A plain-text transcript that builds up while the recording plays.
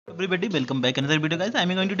everybody, welcome back another video guys. I'm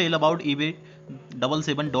going to tell about eBay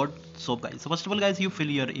 77.shop guys. So first of all guys, you fill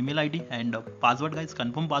your email ID and password guys,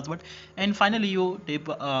 confirm password, and finally you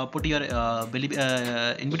put your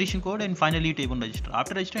invitation code, and finally you tap on register.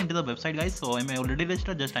 After register into the website guys, so I'm already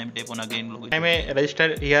registered, just I'm tap on again login. I may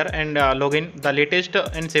register here and login. The latest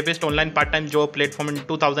and safest online part-time job platform in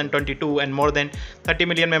 2022, and more than 30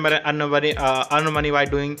 million members earn money by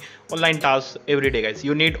doing online tasks every day guys.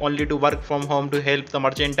 You need only to work from home to help the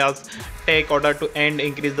merchant take order to end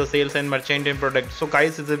increase the sales and merchant and product. So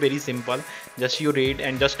guys, it's a very simple. Just you read,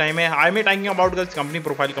 and just I'm talking about guys company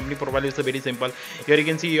profile. Company profile is a very simple. Here you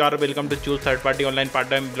can see you are welcome to choose third party online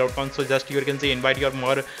part-time platform. So just you can see invite your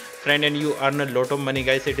more friend and you earn a lot of money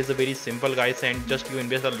guys. It is a very simple guys, and just you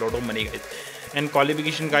invest a lot of money guys. And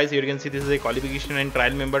qualification guys, here you can see this is a qualification and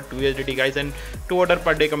trial member 2 USDT guys, and 2 order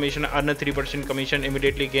per day commission, earn a 3% commission,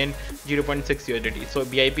 immediately gain 0.6 USDT. So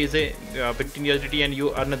VIP is a 15 USDT and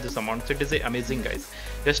you earn this amount. So it is a amazing guys.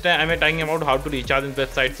 Just I'm talking about how to recharge in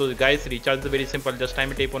website. So guys, recharge is very simple. Just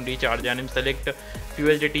I'm tap on recharge and I'm select 2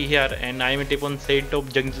 USDT here, and I'm tap on set up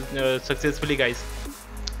successfully guys.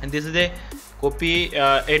 And this is a copy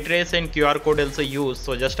address and QR code also use.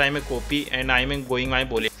 So just I'm a copy and I'm going my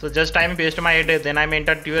bullet. So just I'm paste my address, then I'm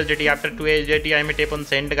enter 2 USDT. After 2 USDT I'm tap on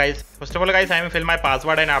send guys. First of all guys, I'm fill my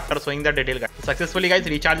password, and after showing the detail guys, successfully guys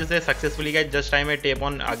recharge is a successfully guys. Just I'm tap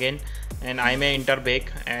on again and I may enter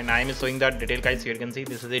back, and I am showing the detail guys. Here you can see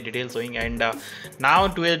this is the detail showing, and now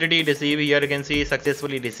 2 USDT receive. Here you can see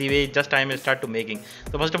successfully receive it. Just I may start to making.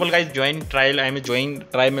 So first of all guys, join trial. I am join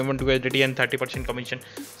trial member 2 USDT and 30% commission.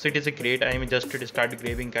 So it is a great. I am just to start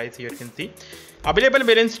grabbing guys. Here you can see available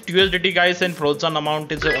balance 2 USDT guys, and frozen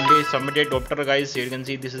amount is only submitted order guys. Here you can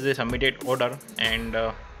see this is a submitted order, and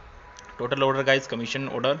total order guys, commission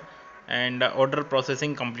order, and order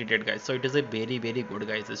processing completed guys. So it is a very good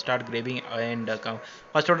guys. Start grabbing, and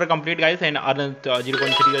first order complete guys, and earn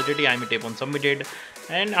 0.3 USDT. I am tap on submitted,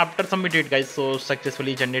 and after submitted guys, so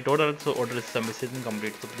successfully generate order. So order is submission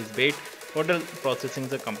complete. So please wait. Order processing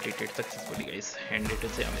is completed successfully guys, and it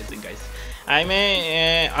is amazing guys. I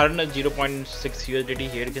may earn 0.6 USDT.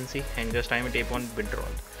 Here you can see, and just I may tap on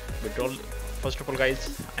withdrawal. First of all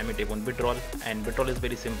guys, I may tap on withdrawal, and withdrawal is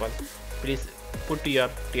very simple. Please put your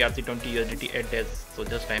Trx 20 USDT address. So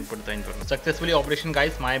just time put the information. Successfully operation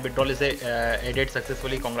guys, my withdrawal is added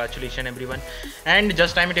successfully. Congratulations everyone. And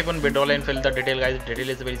just time tap on withdrawal and fill the detail guys. Detail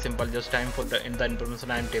is very simple. Just time for the in the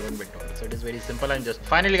information I am tap on withdrawal. So it is very simple, and just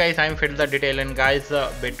finally guys I am filled the detail, and guys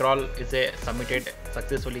withdrawal is submitted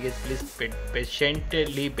successfully guys. Please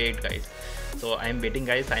patiently wait guys. So I am waiting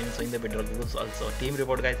guys. I am showing the withdrawal rules also. Team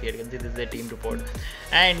report guys. Here you can see this is a team report,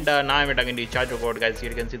 and now I am talking recharge report guys. Here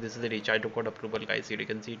you can see this is the recharge report approval guys. Here you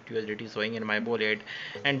can see 2 USDT showing in my wallet,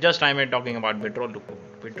 and just I am talking about withdrawal report.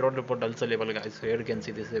 Withdrawal report also level guys. Here you can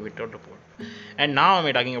see this is a withdrawal report, and now I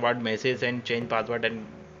am talking about message and change password and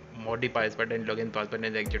modify password and login password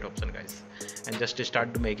and exit option guys, and just to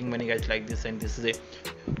start to making money guys like this. And this is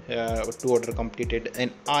a 2 order completed,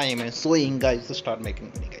 and I am showing guys to start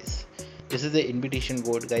making money guys. This is the invitation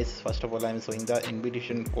code guys. First of all, I am showing the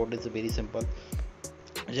invitation code is very simple.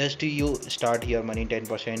 Just you start here money 10%,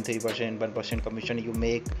 3%, 1% commission. You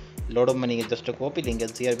make a lot of money. Just a copy link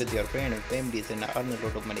and share with your friend and families and earn a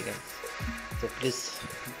lot of money guys. So please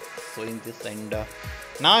showing this, and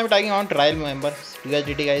now I'm talking on trial members 2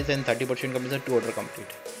 USDT guys, and 30% commission, 2 order complete.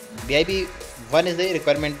 VIP 1 is a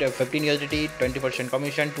requirement 15 USDT, 20%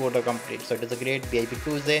 commission, 2 order complete. So it is a great. VIP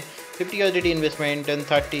 2 is a 50 USDT investment and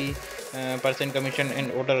 30% commission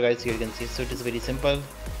and order guys. Here you can see. So it is very simple.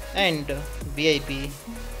 And VIP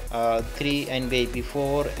 3 and VIP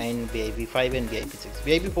 4 and VIP 5 and VIP 6.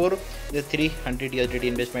 VIP 4 is 300 USDT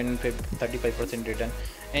investment and 35% return.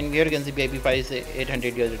 And here you can see VIP 5 is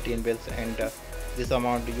 800 USDT invest, and this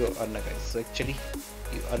amount you earn guys. So actually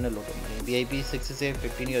you earn a lot of money. VIP 6 is a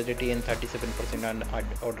 15 USDT and 37% on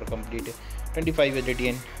order complete, 25 USDT,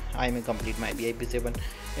 and I may complete my VIP 7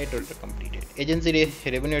 8 order completed. Agency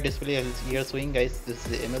revenue display here showing guys. This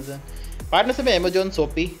is Amazon partnership with Amazon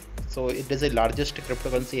Shopee. So it is the largest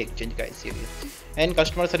cryptocurrency exchange guys here. And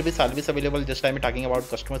customer service always available. Just I'm talking about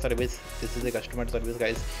customer service. This is a customer service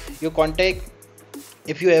guys. You contact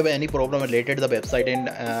if you have any problem related to the website and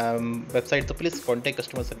website, so please contact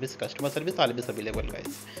customer service. Customer service always available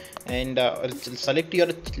guys. And select your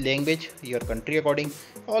language, your country according.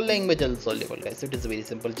 All language also available guys. So it is very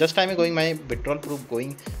simple. Just I'm going my withdrawal proof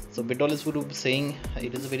going. So withdrawal is proof saying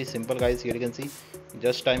it is very simple guys. Here you can see.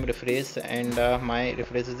 Just time refresh, and my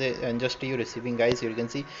refresh is and just you receiving guys. Here you can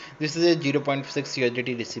see this is a 0.6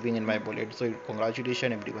 USDT receiving in my wallet. So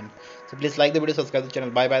congratulations everyone. So please like the video, subscribe the channel.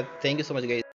 Bye bye. Thank you so much guys.